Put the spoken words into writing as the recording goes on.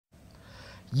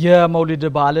የመውሊድ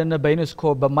በዓልን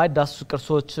በዩኒስኮ በማይዳሰሱ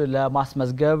ቅርሶች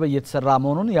ለማስመዝገብ እየተሰራ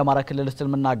መሆኑን የአማራ ክልል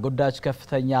እስልምና ጉዳዮች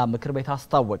ከፍተኛ ምክር ቤት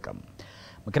አስታወቀ።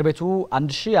 ምክር ቤቱ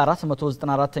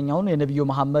 1494ኛውን የነብዩ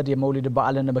መሐመድ የመውሊድ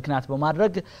በዓልን ምክንያት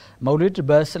በማድረግ መውሊድ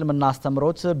በእስልምና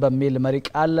አስተምሮት በሚል መሪ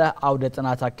ቃል አውደ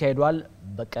ጥናት አካሂዷል።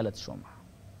 በቀለት ሾማ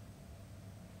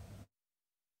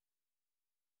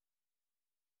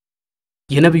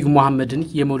የነብዩ መሐመድን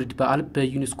የመውሊድ በዓል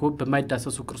በዩኒስኮ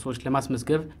በማይዳሰሱ ቅርሶች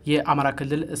ለማስመዝገብ የአማራ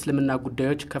ክልል እስልምና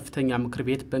ጉዳዮች ከፍተኛ ምክር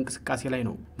ቤት በእንቅስቃሴ ላይ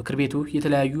ነው። ምክር ቤቱ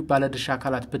የተለያዩ ባለድርሻ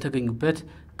አካላት በተገኙበት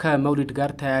ከመውሊድ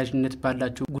ጋር ተያያዥነት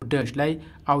ባላቸው ጉዳዮች ላይ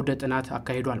አውደ ጥናት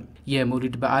አካሂዷል።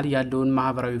 የመውሊድ በዓል ያለውን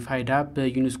ማህበራዊ ፋይዳ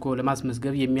በዩኒስኮ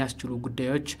ለማስመዝገብ የሚያስችሉ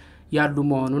ጉዳዮች ያሉ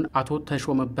መሆኑን አቶ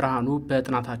ተሾመ ብርሃኑ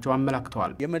በጥናታቸው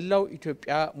አመላክተዋል። የመላው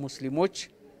ኢትዮጵያ ሙስሊሞች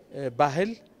ባህል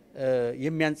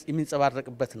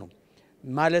የሚንጸባረቅበት ነው።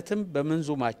 ማለትም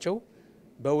በመንዙማቸው፣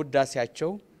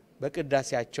 በውዳሴያቸው፣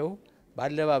 በቅዳሴያቸው፣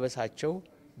 ባለባበሳቸው፣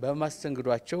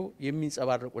 በማስተንግዷቸው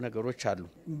የሚንጸባረቁ ነገሮች አሉ።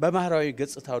 በማህበራዊ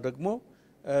ገጽታው ደግሞ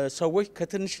ሰዎች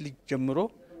ከትንሽ ልጅ ጀምሮ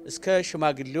እስከ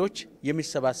ሽማግሌዎች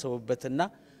የሚሰባሰቡበትና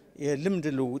የልምድ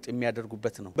ልውውጥ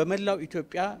የሚያደርጉበት ነው። በመላው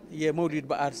ኢትዮጵያ የመውሊድ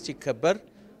በዓል ሲከበር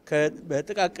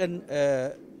በጥቃቅን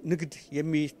ንግድ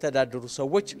የሚተዳደሩ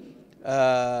ሰዎች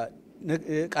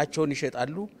እቃቸውን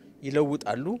ይሸጣሉ፣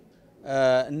 ይለውጣሉ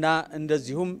እና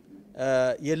እንደዚሁም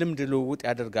የልምድ ልውውጥ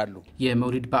ያደርጋሉ።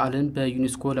 የመውሊድ በዓልን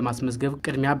በዩኒስኮ ለማስመዝገብ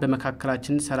ቅድሚያ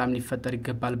በመካከላችን ሰላም ሊፈጠር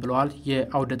ይገባል ብለዋል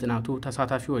የአውደ ጥናቱ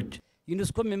ተሳታፊዎች።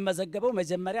 ዩኒስኮ የሚመዘገበው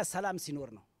መጀመሪያ ሰላም ሲኖር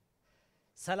ነው።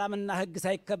 ሰላምና ህግ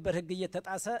ሳይከበር ህግ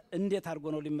እየተጣሰ እንዴት አድርጎ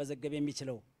ነው ሊመዘገብ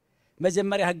የሚችለው?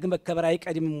 መጀመሪያ ህግ መከበር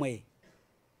አይቀድምም ወይ?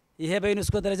 ይሄ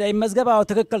በዩኒስኮ ደረጃ ይመዝገባው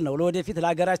ትክክል ነው። ለወደፊት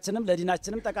ለሀገራችንም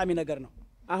ለዲናችንም ጠቃሚ ነገር ነው።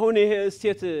 አሁን ይሄ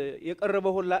እስቴት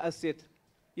የቀረበው ሁላ እስቴት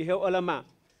ይሄ ዑለማ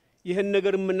ይሄን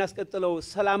ነገር የምናስቀጥለው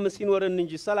ሰላም ሲኖርን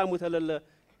እንጂ ሰላሙ ተለለ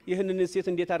ይሄንን እስቴት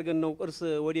እንዴት አድርገን ነው ቅርስ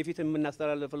ወደፊት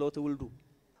የምናስተላልፈው ትውልዱ?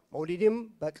 መውሊድም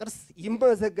በቅርስ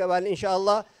ይመዘገባል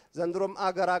ኢንሻአላህ። ዘንድሮም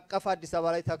አገር አቀፍ አዲስ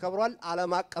አበባ ላይ ተከብሯል፣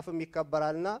 ዓለም አቀፍም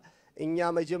ይከበራልና እኛ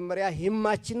መጀመሪያ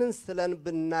ሂማችንን ስለን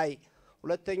ብናይ፣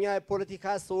 ሁለተኛ የፖለቲካ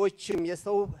ሰዎችም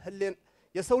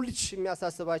የሰው ልጅ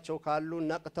የሚያሳስባቸው ካሉ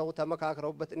ነቅተው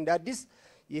ተመካክረውበት እንዳዲስ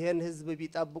ይሄን ህዝብ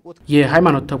ቢጠብቁት።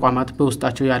 የሃይማኖት ተቋማት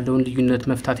በውስጣቸው ያለውን ልዩነት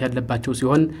መፍታት ያለባቸው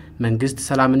ሲሆን መንግስት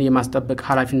ሰላምን የማስጠበቅ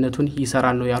ኃላፊነቱን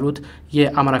ይሰራል ነው ያሉት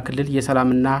የአማራ ክልል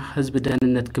የሰላምና ህዝብ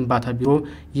ደህንነት ግንባታ ቢሮ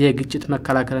የግጭት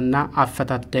መከላከልና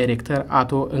አፈታት ዳይሬክተር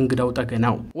አቶ እንግዳው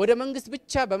ጠገናው። ወደ መንግስት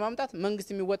ብቻ በማምጣት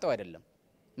መንግስት የሚወጣው አይደለም።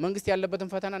 መንግስት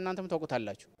ያለበትን ፈተና እናንተም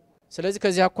ታውቁታላችሁ። ስለዚህ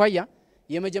ከዚህ አኳያ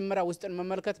የመጀመሪያ ውስጥን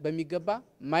መመልከት በሚገባ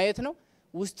ማየት ነው።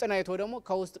 ውስጥን አይቶ ደግሞ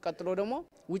ከውስጥ ቀጥሎ ደግሞ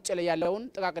ውጭ ላይ ያለውን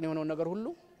ጥቃቅን የሆነው ነገር ሁሉ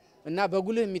እና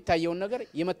በጉልህ የሚታየውን ነገር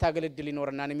የመታገል እድል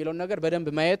ይኖርና የሚለው ነገር በደንብ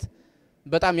ማየት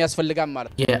በጣም ያስፈልጋል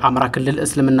ማለት ነው። የአማራ ክልል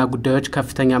እስልምና ጉዳዮች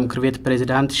ከፍተኛ ምክር ቤት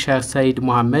ፕሬዝዳንት ሼህ ሰይድ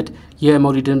መሐመድ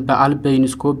የመውሊድን በዓል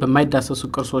በዩኒስኮ በማይዳሰሱ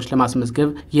ቅርሶች ለማስመዝገብ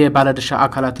የባለድርሻ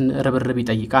አካላትን ርብርብ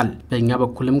ይጠይቃል። በእኛ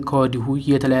በኩልም ከወዲሁ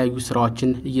የተለያዩ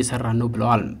ስራዎችን እየሰራን ነው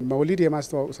ብለዋል። መውሊድ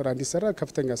የማስተዋወቅ ስራ እንዲሰራ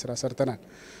ከፍተኛ ስራ ሰርተናል።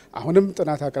 አሁንም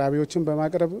ጥናት አቅራቢዎችን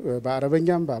በማቅረብ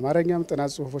በአረበኛም በአማርኛም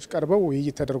ጥናት ጽሁፎች ቀርበው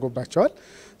ውይይት ተደርጎባቸዋል።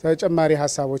 ተጨማሪ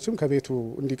ሀሳቦችም ከቤቱ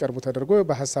እንዲቀርቡ ተደርጎ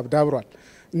በሀሳብ ዳብሯል።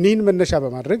 እኒህን መነሻ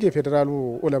በማድረግ የፌዴራሉ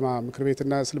ዑለማ ምክር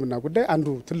ቤትና እስልምና ጉዳይ አንዱ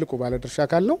ትልቁ ባለድርሻ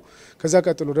አካል ነው። ከዛ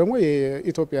ቀጥሎ ደግሞ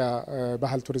የኢትዮጵያ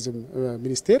ባህል ቱሪዝም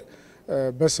ሚኒስቴር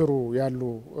በስሩ ያሉ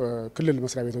ክልል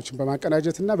መስሪያ ቤቶችን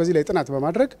በማቀናጀትና በዚህ ላይ ጥናት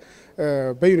በማድረግ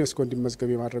በዩኔስኮ እንዲመዝገብ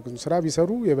የማድረግ ስራ ቢሰሩ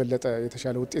የበለጠ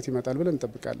የተሻለ ውጤት ይመጣል ብለን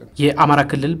እንጠብቃለን። የአማራ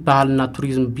ክልል ባህልና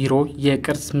ቱሪዝም ቢሮ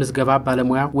የቅርስ ምዝገባ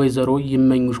ባለሙያ ወይዘሮ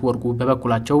ይመኙሽ ወርቁ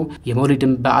በበኩላቸው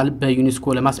የመውሊድን በዓል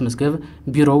በዩኔስኮ ለማስመዝገብ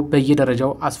ቢሮው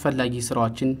በየደረጃው አስፈላጊ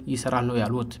ስራዎችን ይሰራል ነው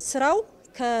ያሉት። ስራው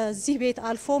ከዚህ ቤት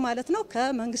አልፎ ማለት ነው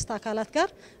ከመንግስት አካላት ጋር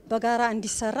በጋራ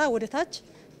እንዲሰራ ወደ ታች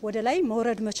ወደ ላይ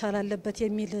መውረድ መቻል አለበት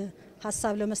የሚል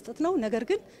ሐሳብ ለመስጠት ነው። ነገር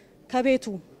ግን ከቤቱ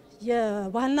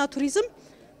የባህልና ቱሪዝም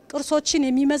ቅርሶችን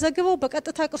የሚመዘግበው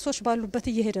በቀጥታ ቅርሶች ባሉበት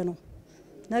እየሄደ ነው።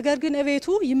 ነገር ግን እቤቱ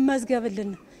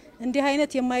ይመዝገብልን እንዲህ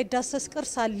አይነት የማይዳሰስ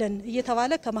ቅርስ አለን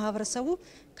እየተባለ ከማህበረሰቡ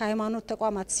ከሃይማኖት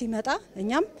ተቋማት ሲመጣ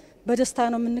እኛም በደስታ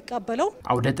ነው የምንቀበለው።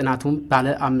 አውደ ጥናቱም ባለ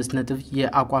 5 ነጥብ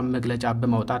የአቋም መግለጫ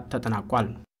በማውጣት ተጠናቋል።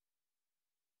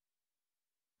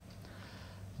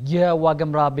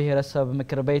 የዋግምራ ብሔረሰብ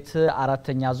ምክር ቤት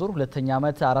አራተኛ ዙር ሁለተኛ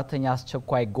ዓመት አራተኛ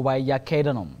አስቸኳይ ጉባኤ ያካሄደ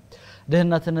ነው።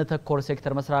 ድህነትን ተኮር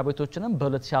ሴክተር መስሪያ ቤቶችንም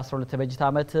በ2012 በጀት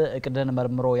ዓመት እቅድን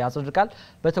መርምሮ ያጸድቃል።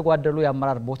 በተጓደሉ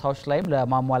የአመራር ቦታዎች ላይም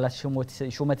ለማሟላት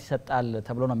ሹመት ይሰጣል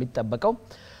ተብሎ ነው የሚጠበቀው።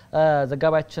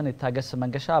 ዘጋቢያችን የታገስ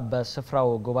መንገሻ በስፍራው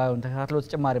ጉባኤውን ተከታትሎ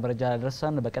ተጨማሪ መረጃ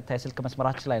ያደረሰን በቀጥታ የስልክ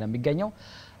መስመራችን ላይ ነው የሚገኘው።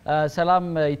 ሰላም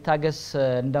ይታገስ፣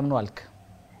 እንደምን ዋልክ?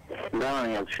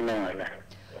 እንደምን ያልሽ ነው?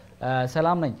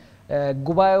 ሰላም ነኝ።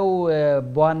 ጉባኤው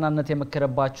በዋናነት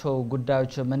የመከረባቸው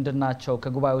ጉዳዮች ምንድናቸው?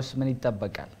 ከጉባኤውስ ምን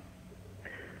ይጠበቃል?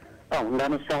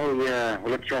 እንዳነሳው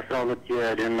የ2012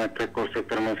 የደህንነት ተኮር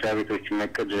ሴክተር መስሪያ ቤቶች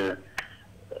እቅድ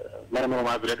መርምሮ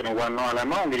ማጽደቅ ነው ዋናው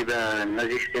ዓላማ። እንግዲህ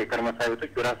በእነዚህ ሴክተር መስሪያ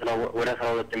ቤቶች ወደ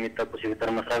 12 የሚጠቁ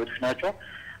ሴክተር መስሪያ ቤቶች ናቸው።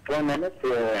 በዋናነት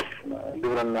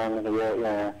ግብርና፣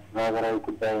 የማህበራዊ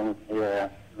ጉዳይ፣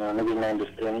 ንግድና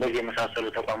ኢንዱስትሪ እንደዚህ የመሳሰሉ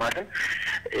ተቋማትን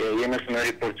የመስኖ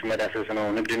ሪፖርት መዳሰስ ነው።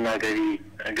 ንግድና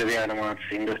ገበያ ልማት፣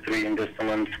 ኢንዱስትሪ፣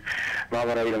 ኢንቨስትመንት፣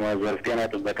 ማህበራዊ ልማት ዘርፍ፣ ጤና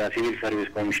ጥበቃ፣ ሲቪል ሰርቪስ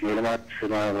ኮሚሽን፣ የልማት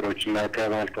ማህበሮችና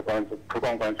ከባህል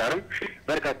ከቋንቋ አንጻርም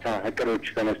በርካታ እቅዶች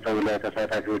ተነስተው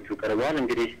ለተሳታፊዎቹ ቀርበዋል።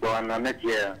 እንግዲህ በዋናነት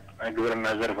የግብርና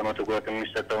ዘርፍ ነው ትኩረት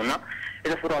የሚሰጠውና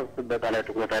የተፈጥሮ ሀብት ጥበቃ ላይ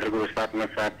ትኩረት አድርጎ በስፋት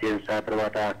መስራት፣ የእንስሳት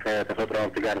እርባታ ከተፈጥሮ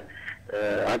ሀብት ጋር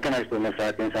አቀናጅቶ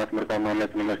መስራት፣ የእንስሳት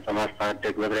ምርታማነትን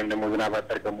ማሳደግ፣ በተለይም ደግሞ ዝናብ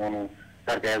አጠር ከመሆኑ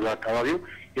ጋር ተያይዞ አካባቢው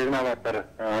የዝናብ አጠር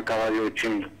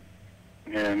አካባቢዎችን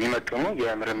የሚመጥኑ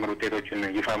የምርምር ውጤቶችን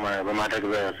ይፋ በማድረግ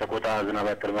በሰቆጣ ዝናብ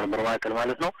አጠር ምርምር ማዕከል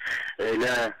ማለት ነው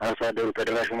ለአርሶ አደሩ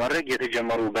ተደራሽ ማድረግ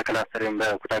የተጀመሩ በክላስተር ወይም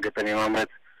በኩታ ገጠም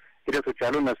የማምረት ሂደቶች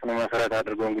አሉ። እነሱን መሰረት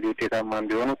አድርገው እንግዲህ ውጤታማ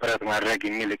እንዲሆኑ ጥረት ማድረግ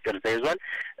የሚል እቅድ ተይዟል።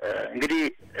 እንግዲህ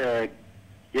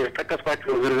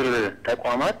የጠቀስኳቸው ዝርዝር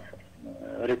ተቋማት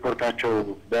ሪፖርታቸው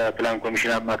በፕላን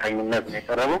ኮሚሽን አማካኝነት ነው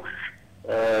የቀረበው።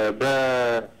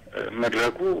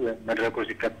 በመድረኩ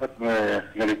ሲከፈት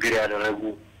ንግግር ያደረጉ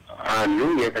አሉ።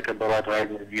 የተከበሩ አቶ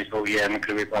ኃይሉ ሰው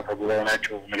የምክር ቤቱ አፈ ጉባኤ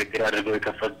ናቸው ንግግር አድርገው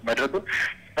የከፈቱት መድረኩን።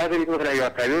 በሀገሪቱ በተለያዩ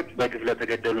አካባቢዎች በግፍ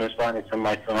ለተገደሉ ንጹሐን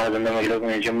የተሰማቸውን ሀዘን በመግለጽ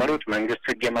ነው የጀመሩት። መንግስት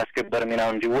ሕግ የማስከበር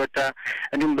ሚናውን እንዲወጣ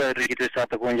እንዲሁም በድርጊቱ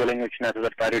የተሳተፉ ወንጀለኞችና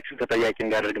ተጠርጣሪዎችን ተጠያቂ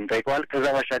እንዲያደርግም ጠይቀዋል። ከዛ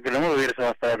ባሻገር ደግሞ በብሔረሰብ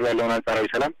አስተዳደሩ ያለውን አንጻራዊ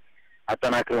ሰላም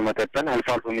አጠናክሮ መቀጠል፣ አልፎ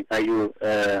አልፎ የሚታዩ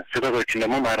ስህተቶችን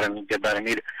ደግሞ ማረም ይገባል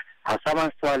የሚል ሀሳብ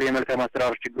አንስተዋል። የመልካም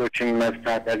አስተዳደር ችግሮችን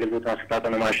መፍታት፣ የአገልግሎት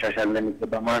አሰጣጥን ማሻሻል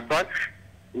እንደሚገባ አንስተዋል።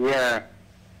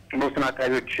 በወሰኑ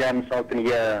አካባቢዎች ያነሳሁትን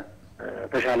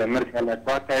የተሻለ ምርት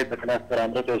ያላቸው አካባቢ በክላስተር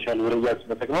አምርቶ የተሻለ ዝርያዎች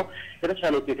ተጠቅመው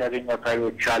የተሻለ ውጤት ያገኙ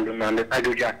አካባቢዎች አሉና እንደ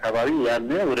ጣጆጂ አካባቢ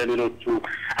ያለ ወደ ሌሎቹ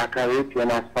አካባቢዎች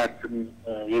የማስፋት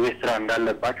የቤት ስራ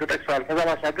እንዳለባቸው ጠቅሰዋል። ከዛ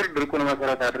ባሻገር ድርቁን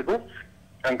መሰረት አድርገው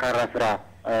ጠንካራ ስራ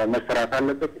መሰራት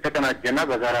አለበት። የተቀናጀና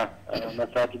በጋራ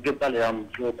መስራት ይገባል። ያም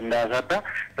ህይወት እንዳያሳጣ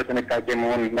በጥንቃቄ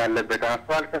መሆን እንዳለበት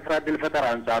አንስተዋል። ከስራ ዕድል ፈጠራ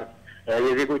አንጻር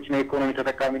የዜጎችን የኢኮኖሚ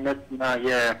ተጠቃሚነትና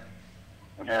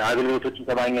የአገልግሎቶችን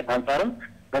ከማግኘት አንጻርም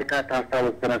በርካታ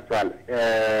ሀሳቦች ተነስተዋል።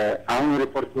 አሁን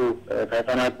ሪፖርቱ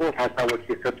ተጠናቆ ሀሳቦች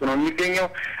ሲሰጡ ነው የሚገኘው።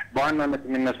 በዋናነት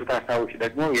የሚነሱት ሀሳቦች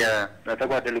ደግሞ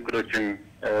የተጓደሉ እቅዶችን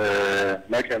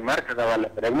መጨመር፣ ከዛ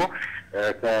ባለፈ ደግሞ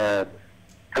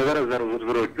ከዘረዘሩ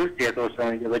ዝርዝሮች ውስጥ የተወሰኑ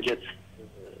የበጀት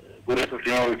ጉድለቶች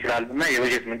ሊኖሩ ይችላሉና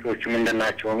የበጀት ምንጮች ምንድን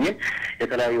ናቸው የሚል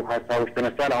የተለያዩ ሀሳቦች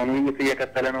ተነስተዋል። አሁን ውይይቱ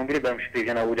እየቀጠለ ነው። እንግዲህ በምሽቱ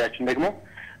የዜና ውጃችን ደግሞ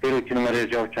ሌሎችን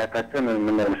መረጃዎች አካተን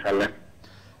እንመለሳለን።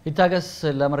 ይታገስ፣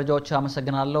 ለመረጃዎች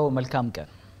አመሰግናለሁ። መልካም ቀን።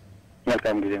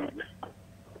 መልካም ጊዜ ማለት።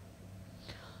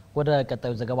 ወደ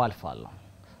ቀጣዩ ዘገባ አልፋለሁ።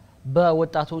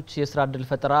 በወጣቶች የስራ ዕድል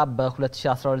ፈጠራ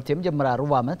በ2012 የመጀመሪያ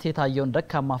ሩብ ዓመት የታየውን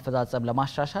ደካማ አፈጻጸም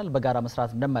ለማሻሻል በጋራ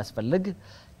መስራት እንደማያስፈልግ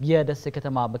የደሴ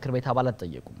ከተማ ምክር ቤት አባላት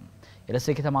ጠየቁ። የደሴ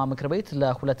ከተማ ምክር ቤት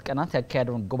ለ2 ቀናት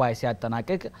ያካሄደውን ጉባኤ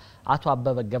ሲያጠናቅቅ አቶ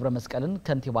አበበ ገብረ መስቀልን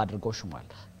ከንቲባ አድርገው ሹሟል።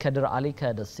 ከድር አሊ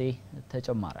ከደሴ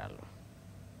ተጨማሪ አለው።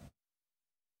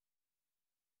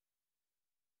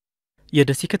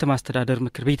 የደሴ ከተማ አስተዳደር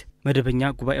ምክር ቤት መደበኛ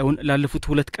ጉባኤውን ላለፉት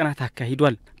 2 ቀናት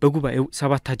አካሂዷል። በጉባኤው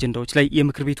 7 አጀንዳዎች ላይ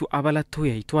የምክር ቤቱ አባላት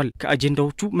ተወያይተዋል።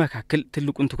 ከአጀንዳዎቹ መካከል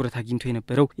ትልቁን ትኩረት አግኝቶ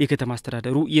የነበረው የከተማ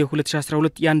አስተዳደሩ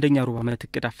የ2012 የአንደኛ ሩብ ዓመት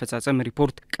እቅድ አፈጻጸም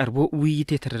ሪፖርት ቀርቦ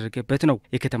ውይይት የተደረገበት ነው።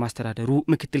 የከተማ አስተዳደሩ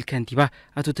ምክትል ከንቲባ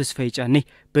አቶ ተስፋዬ ጫኔ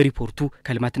በሪፖርቱ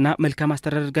ከልማትና መልካም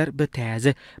አስተዳደር ጋር በተያያዘ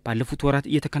ባለፉት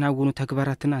ወራት የተከናወኑ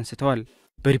ተግባራትን አንስተዋል።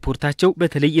 በሪፖርታቸው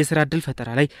በተለይ የስራ ዕድል ፈጠራ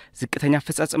ላይ ዝቅተኛ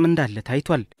አፈጻጸም እንዳለ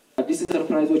ታይቷል። አዲስ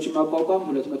ኢንተርፕራይዞችን ማቋቋም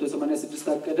 286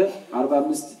 አቀደ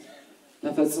 45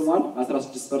 ተፈጽሟል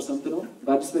 16% ነው።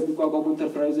 በአዲስ በሚቋቋሙ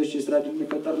ኢንተርፕራይዞች የስራ ዕድል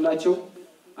የሚፈጠርላቸው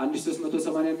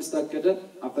 1385 አቀደ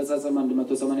አፈጻጸም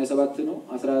 187 ነው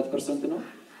 14% ነው።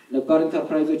 ነባር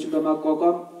ኢንተርፕራይዞችን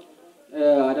በማቋቋም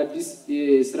አዳዲስ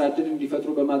የስራ ዕድል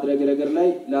እንዲፈጥሩ በማድረግ ረገድ ላይ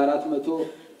ለ402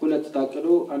 ታቅዶ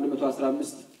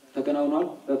 115 ተከናውኗል።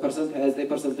 በፐርሰንት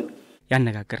 29% ነው።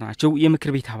 ያነጋገርናቸው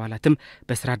የምክር ቤት አባላትም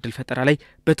በስራ ዕድል ፈጠራ ላይ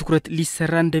በትኩረት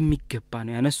ሊሰራ እንደሚገባ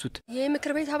ነው ያነሱት።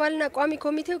 የምክር ቤት አባልና ቋሚ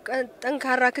ኮሚቴው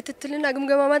ጠንካራ ክትትልና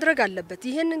ግምገማ ማድረግ አለበት።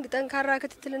 ይሄንን ጠንካራ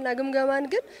ክትትልና ግምገማን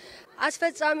ግን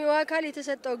አስፈጻሚው አካል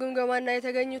የተሰጠው ግምገማና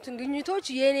የተገኙትን ግኝቶች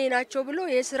የኔ ናቸው ብሎ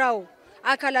የስራው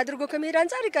አካል አድርጎ ከመሄድ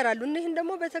አንፃር ይቀራሉ። እነዚህን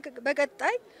ደግሞ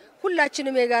በቀጣይ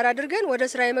ሁላችንም የጋራ አድርገን ወደ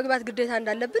ስራ የመግባት ግዴታ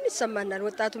እንዳለብን ይሰማናል።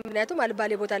 ወጣቱ ምክንያቱም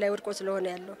አልባሌ ቦታ ላይ ወድቆ ስለሆነ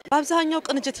ያለው በአብዛኛው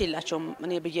ቅንጅት የላቸውም።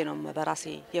 እኔ ብዬ ነው በራሴ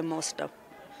የምወስደው።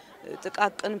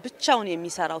 ጥቃቅን ብቻውን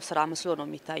የሚሰራው ስራ መስሎ ነው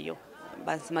የሚታየው።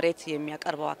 ባንስ መሬት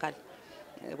የሚያቀርበው አካል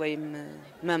ወይም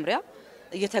መምሪያ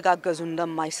እየተጋገዙ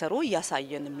እንደማይሰሩ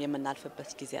ያሳየንም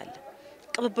የምናልፍበት ጊዜ አለ።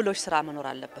 ቅብብሎች ስራ መኖር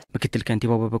አለበት። ምክትል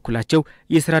ከንቲባው በበኩላቸው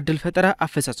የስራ ዕድል ፈጠራ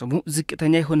አፈጻጸሙ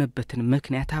ዝቅተኛ የሆነበትን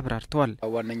ምክንያት አብራርተዋል።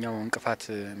 ዋነኛው እንቅፋት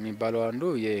የሚባለው አንዱ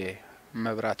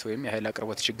የመብራት ወይም የኃይል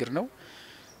አቅርቦት ችግር ነው።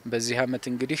 በዚህ አመት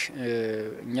እንግዲህ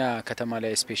እኛ ከተማ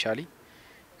ላይ ስፔሻሊ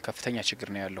ከፍተኛ ችግር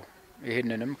ነው ያለው።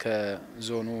 ይሄንንም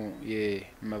ከዞኑ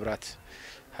የመብራት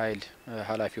ኃይል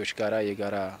ኃላፊዎች ጋራ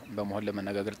የጋራ በመሆን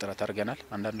ለመነጋገር ጥረት አድርገናል።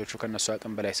 አንዳንዶቹ ከነሱ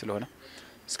አቅም በላይ ስለሆነ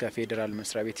እስከ ፌዴራል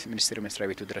መስሪያ ቤት ሚኒስቴር መስሪያ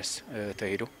ቤቱ ድረስ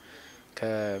ተሄዶ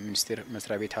ከሚኒስቴር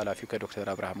መስሪያ ቤት ኃላፊው ከዶክተር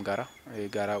አብርሃም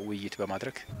ጋራ ውይይት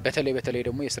በማድረግ በተለይ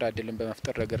ደግሞ የስራ ዕድልን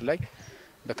በመፍጠር ረገድ ላይ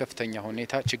በከፍተኛ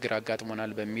ሁኔታ ችግር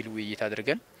አጋጥሞናል በሚል ውይይት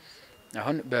አድርገን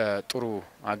አሁን በጥሩ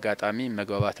አጋጣሚ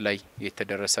መግባባት ላይ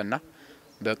የተደረሰና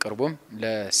በቅርቡም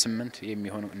ለ8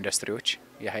 የሚሆኑ ኢንዱስትሪዎች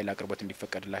የኃይል አቅርቦት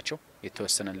እንዲፈቀድላቸው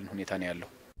የተወሰነልን ሁኔታ ነው ያለው።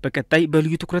 በቀጣይ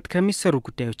በልዩ ትኩረት ከሚሰሩ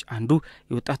ጉዳዮች አንዱ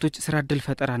የወጣቶች ስራ ዕድል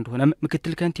ፈጠራ እንደሆነም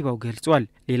ምክትል ከንቲባው ገልጸዋል።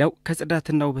 ሌላው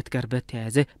ከጽዳትና ውበት ጋር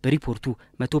በተያያዘ በሪፖርቱ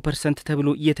 100% ተብሎ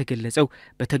እየተገለጸው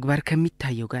በተግባር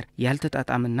ከሚታየው ጋር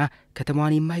ያልተጣጣምና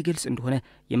ከተማዋን የማይገልጽ እንደሆነ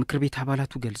የምክር ቤት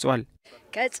አባላቱ ገልጸዋል።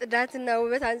 ከጽዳትና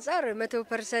ውበት አንጻር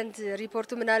 100%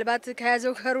 ሪፖርቱ ምናልባት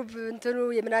ከያዘው ከሩብ እንትኑ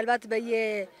ምናልባት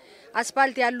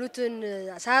አስፋልት ያሉትን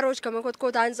ሳሮች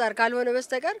ከመኮትኮት አንጻር ካልሆነ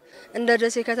በስተቀር እንደ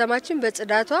ደሴ ከተማችን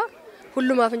በጽዳቷ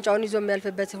ሁሉም አፍንጫውን ይዞ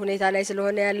የሚያልፍበት ሁኔታ ላይ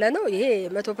ስለሆነ ያለ ነው። ይሄ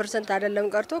 100% አይደለም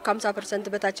ቀርቶ ከ50%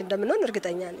 በታች እንደምንሆን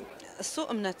እርግጠኛ ነኝ። እሱ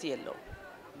እምነት የለው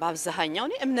በአብዛኛው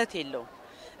ነው እምነት የለው።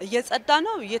 እየጸዳ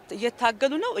ነው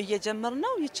እየታገሉ ነው እየጀመር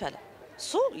ነው ይቻላል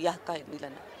እሱ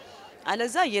ያካይልናል።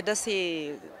 አለዛ የደሴ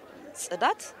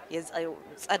ጽዳት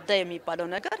ጸዳ የሚባለው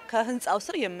ነገር ከህንጻው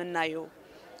ስር የምናየው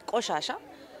ቆሻሻ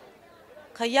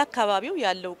ከያካባቢው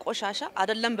ያለው ቆሻሻ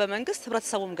አይደለም በመንግስት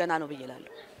ህብረተሰቡም ገና ነው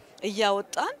ብይላለሁ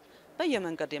እያወጣን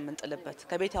በየመንገድ የምንጥልበት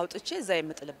ከቤት አውጥቼ እዛ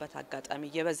የምጥልበት አጋጣሚ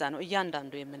እየበዛ ነው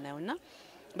እያንዳንዱ የምናየውና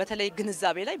በተለይ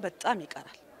ግንዛቤ ላይ በጣም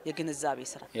ይቀራል። የግንዛቤ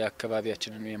ስራ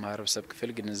የአካባቢያችንን የማህበረሰብ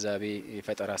ክፍል ግንዛቤ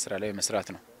የፈጠራ ስራ ላይ መስራት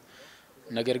ነው።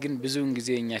 ነገር ግን ብዙውን ጊዜ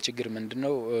እኛ ችግር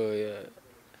ምንድነው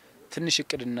ትንሽ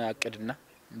እቅድና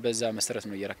በዛ መሰረት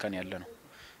ነው እየረካን ያለ ነው።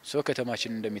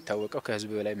 ከተማችን እንደሚታወቀው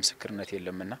ከህዝብ በላይ ምስክርነት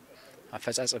የለምና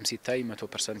አፈጻጸም ሲታይ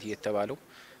 100% እየተባለው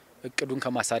እቅዱን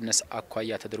ከማሳነስ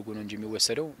አኳያ ተደርጎ ነው እንጂ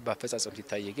የሚወሰደው በአፈጻጸም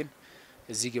ሲታይ ግን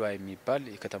እዚህ ግባ የሚባል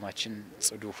የከተማችን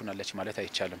ጽዱ ሆናለች ማለት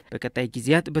አይቻልም። በቀጣይ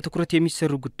ጊዜያት በትኩረት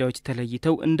የሚሰሩ ጉዳዮች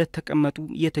ተለይተው እንደተቀመጡ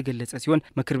የተገለጸ ሲሆን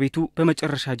ምክር ቤቱ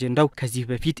በመጨረሻ አጀንዳው ከዚህ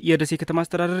በፊት የደሴ ከተማ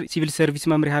አስተዳደር ሲቪል ሰርቪስ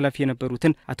መምሪያ ኃላፊ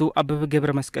የነበሩትን አቶ አበበ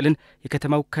ገብረ መስቀልን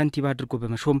የከተማው ከንቲባ አድርጎ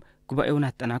በመሾም ጉባኤውን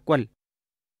አጠናቋል።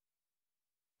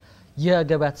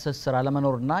 የገበያ ትስስር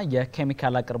አለመኖርና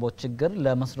የኬሚካል አቅርቦት ችግር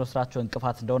ለመስኖ ስራቸው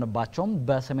እንቅፋት እንደሆነባቸውም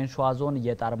በሰሜን ሸዋ ዞን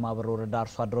የጣርማበር ወረዳ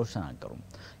አርሶ አደሮች ተናገሩ።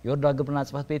 የወረዳው ግብርና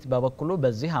ጽሕፈት ቤት በበኩሉ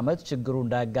በዚህ ዓመት ችግሩ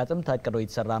እንዳያጋጥም ታቅዶ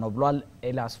እየተሰራ ነው ብሏል።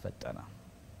 ኤላስ ፈጠነ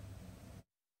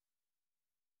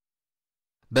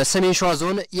በሰሜን ሸዋ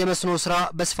ዞን የመስኖ ስራ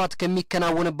በስፋት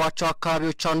ከሚከናወንባቸው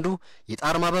አካባቢዎች አንዱ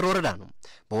የጣርማበር ወረዳ ነው።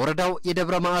 በወረዳው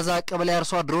የደብረ መዓዛ ቀበሌ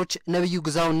አርሶ አደሮች ነብዩ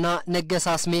ግዛውና ነገሳ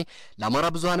አስሜ ለአማራ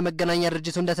ብዙሃን መገናኛ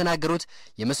ድርጅቱ እንደተናገሩት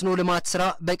የመስኖ ልማት ስራ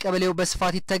በቀበሌው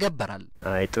በስፋት ይተገበራል።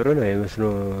 ጥሩ ነው። የመስኖ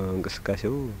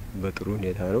እንቅስቃሴው በጥሩ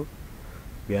ሁኔታ ነው።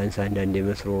 ቢያንስ አንዳንድ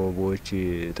የመስኖ ቦዮች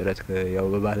ጥረት ያው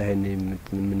በባህላዊ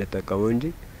የምንጠቀመው እንጂ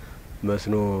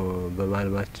መስኖ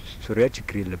በማልማት ዙሪያ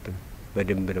ችግር የለብንም።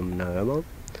 በደንብ ነው የምናለማው።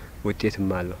 ውጤትም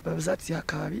አለው። በብዛት እዚህ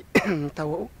አካባቢ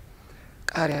ታወቁ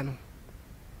ቃሪያ ነው።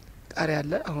 ቃሪያ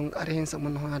አለ። አሁን ቃሪያን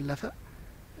ሰሞኑን ሆነ አለፈ።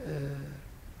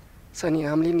 ሰኔ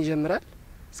ሐምሌን ይጀምራል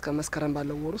እስከ መስከረም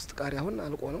ባለው ወር ውስጥ ቃሪያውን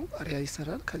አልቆ ነው ቃሪያ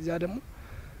ይሰራል። ከዚያ ደግሞ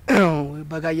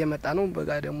በጋ እየመጣ ነው።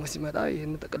 በጋ ደግሞ ሲመጣ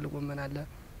ይሄን ጥቅል ጎመን አለ፣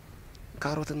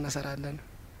 ካሮት እንሰራለን።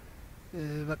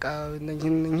 በቃ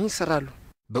እነኚህ ይሰራሉ።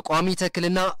 በቋሚ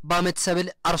ተክልና በአመት ሰብል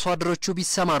አርሶ አደሮቹ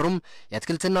ቢሰማሩም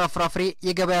የአትክልትና ፍራፍሬ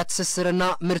የገበያ ትስስርና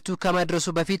ምርቱ ከመድረሱ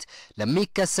በፊት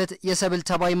ለሚከሰት የሰብል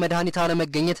ተባይ መድኃኒት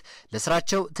አለመገኘት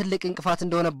ለስራቸው ትልቅ እንቅፋት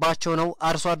እንደሆነባቸው ነው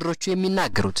አርሶ አደሮቹ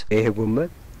የሚናገሩት። ይሄ ጎመን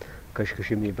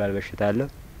ከሽክሽ የሚባል በሽታ አለ።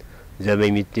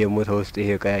 ዘመሚት ደግሞ ተውስጥ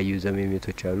ይሄ ቀያዩ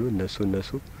ዘመሚቶች አሉ። እነሱ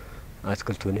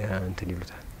አትክልቱን እንትን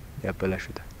ይሉታል፣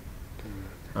 ያበላሹታል።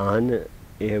 አሁን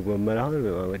ይሄ ጎመን አሁን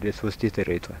ወደ 3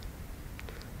 ተረይቷል።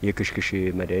 የክሽክሽ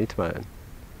መድኃኒት ማለት ነው።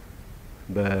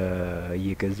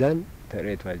 በየገዛን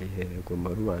ተረይቷል ይሄ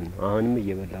ጎመሩ ማለት ነው። አሁንም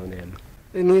እየበላው ነው ያለው።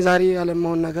 እኔ ዛሬ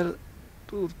ያለማውን ነገር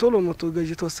ቶሎ መቶ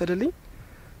ገዥ ተወሰደልኝ።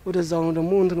 ወደዛው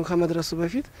ደግሞ እንትኑ ከመድረሱ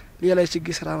በፊት ሌላ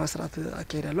ችግር ስራ መስራት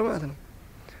አካሄዳለሁ ማለት ነው።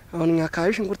 አሁን እኛ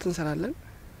አካባቢ ሽንኩርት እንሰራለን።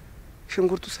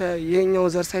 ሽንኩርቱ የኛው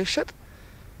ዘር ሳይሸጥ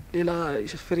ሌላ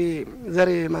ፍሬ ዘር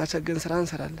ማቸገን ስራ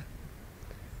እንሰራለን።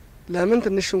 ለምን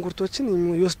ትንሽ ሽንኩርቶችን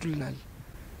ይወስዱልናል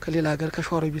ከሌላ ሀገር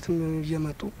ከሸዋሮቢትም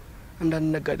እየመጡ አንዳንድ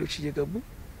ነጋዴዎች እየገቡ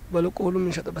በለቆ ሁሉም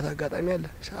እንሸጥበት አጋጣሚ አለ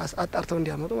አጣርተው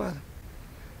እንዲያመጡ ማለት ነው።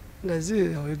 ለዚህ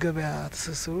ያው የገበያ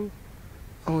ትስስሩ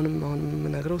አሁንም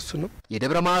የምነግረው እሱ ነው።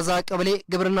 የደብረ መዓዛ ቀበሌ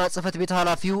ግብርና ጽሕፈት ቤት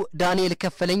ኃላፊው ዳንኤል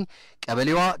ከፈለኝ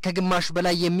ቀበሌዋ ከግማሽ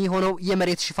በላይ የሚሆነው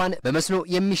የመሬት ሽፋን በመስኖ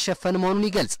የሚሸፈን መሆኑን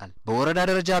ይገልጻል። በወረዳ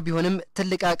ደረጃ ቢሆንም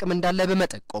ትልቅ አቅም እንዳለ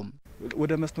በመጠቆም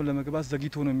ወደ መስኖ ለመግባት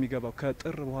ዘግይቶ ነው የሚገባው።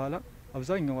 ከጥር በኋላ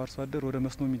አብዛኛው አርሶ አደር ወደ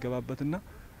መስኖ የሚገባበትና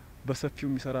በሰፊው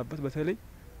የሚሰራበት በተለይ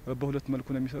በሁለት መልኩ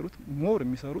ነው የሚሰሩት። ሞር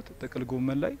የሚሰሩት ጥቅል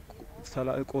ጎመን ላይ፣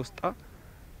 ቆስጣ፣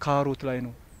 ካሮት ላይ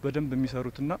ነው በደንብ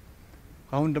የሚሰሩትና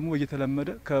አሁን ደግሞ እየተለመደ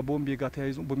ከቦምቤ ጋር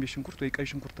ተያይዞ ቦምቤ ሽንኩርት ወይ ቀይ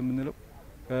ሽንኩርት የምንለው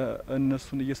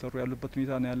እነሱን እየሰሩ ያሉበት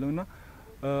ሁኔታ ነው ያለውና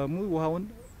ሙሉ ውሃውን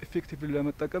ኢፌክቲቭሊ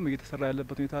ለመጠቀም እየተሰራ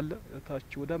ያለበት ሁኔታ አለ።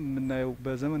 ታች ወደ ምናየው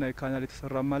በዘመናዊ ካናል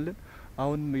የተሰራም አለን።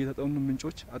 አሁን እየተጠኑ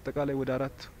ምንጮች አጠቃላይ ወደ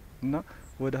 4 እና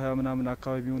ወደ 20 ምናምን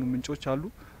አካባቢ የሆኑ ምንጮች አሉ።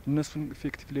 እነሱን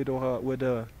ኢፌክቲቭሊ ወደ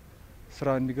ስራ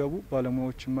እንዲገቡ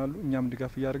ባለሙያዎችም አሉ። እኛም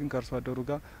ድጋፍ እያደረግን ከአርሶ አደሩ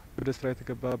ጋር ወደ ስራ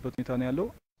የተገባበት ሁኔታ ነው ያለው።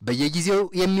 በየጊዜው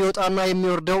የሚወጣና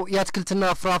የሚወርደው የአትክልትና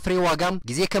ፍራፍሬ ዋጋም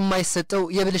ጊዜ ከማይሰጠው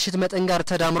የብልሽት መጠን ጋር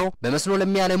ተዳምሮ በመስኖ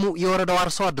ለሚያለሙ የወረዳው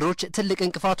አርሶ አደሮች ትልቅ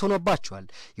እንቅፋት ሆኖባቸዋል።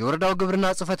 የወረዳው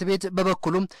ግብርና ጽሕፈት ቤት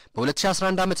በበኩሉም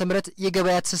በ2011 ዓ.ም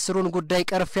የገበያ ትስስሩን ጉዳይ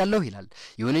ቀርፍ ያለው ይላል።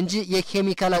 ይሁን እንጂ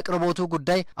የኬሚካል አቅርቦቱ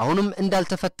ጉዳይ አሁንም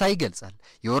እንዳልተፈታ ይገልጻል።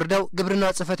 የወረዳው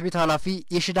ግብርና ጽሕፈት ቤት ኃላፊ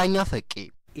የሽዳኛ ፈቄ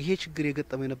ይሄ ችግር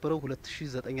የገጠመው የነበረው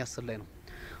 2009-10 ላይ ነው።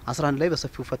 11 ላይ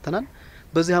በሰፊው ፈተናል።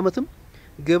 በዚህ አመትም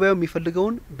ገበያው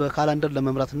የሚፈልገውን በካላንደር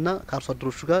ለመምራትና ከአርሶ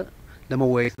አደሮቹ ጋር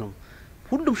ለመወያየት ነው።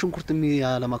 ሁሉም ሽንኩርት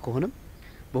የሚያለማ ከሆነም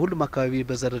በሁሉም አካባቢ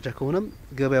በዘረጃ ከሆነም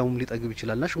ገበያውም ሊጠግብ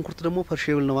ይችላልና ሽንኩርት ደግሞ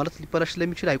ፐርሼብል ነው ማለት ሊበላሽ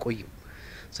ስለሚችል አይቆይም።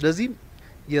 ስለዚህ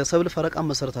የሰብል ፈረቃ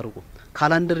መሰረት አድርጎ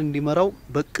ካላንደር እንዲመራው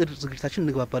በቅድ ዝግጅታችን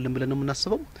እንግባባለን ብለን ነው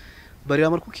የምናስበው። በሪያ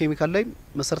መልኩ ኬሚካል ላይ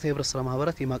መሰረታዊ የህብረት ስራ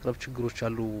ማህበራት የማቅረብ ችግሮች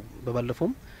አሉ።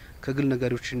 በባለፈውም ከግል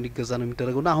ነጋዴዎች እንዲገዛ ነው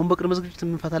የሚደረገውና አሁን በቅድመ ዝግጅት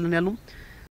እንፈታለን ያልነው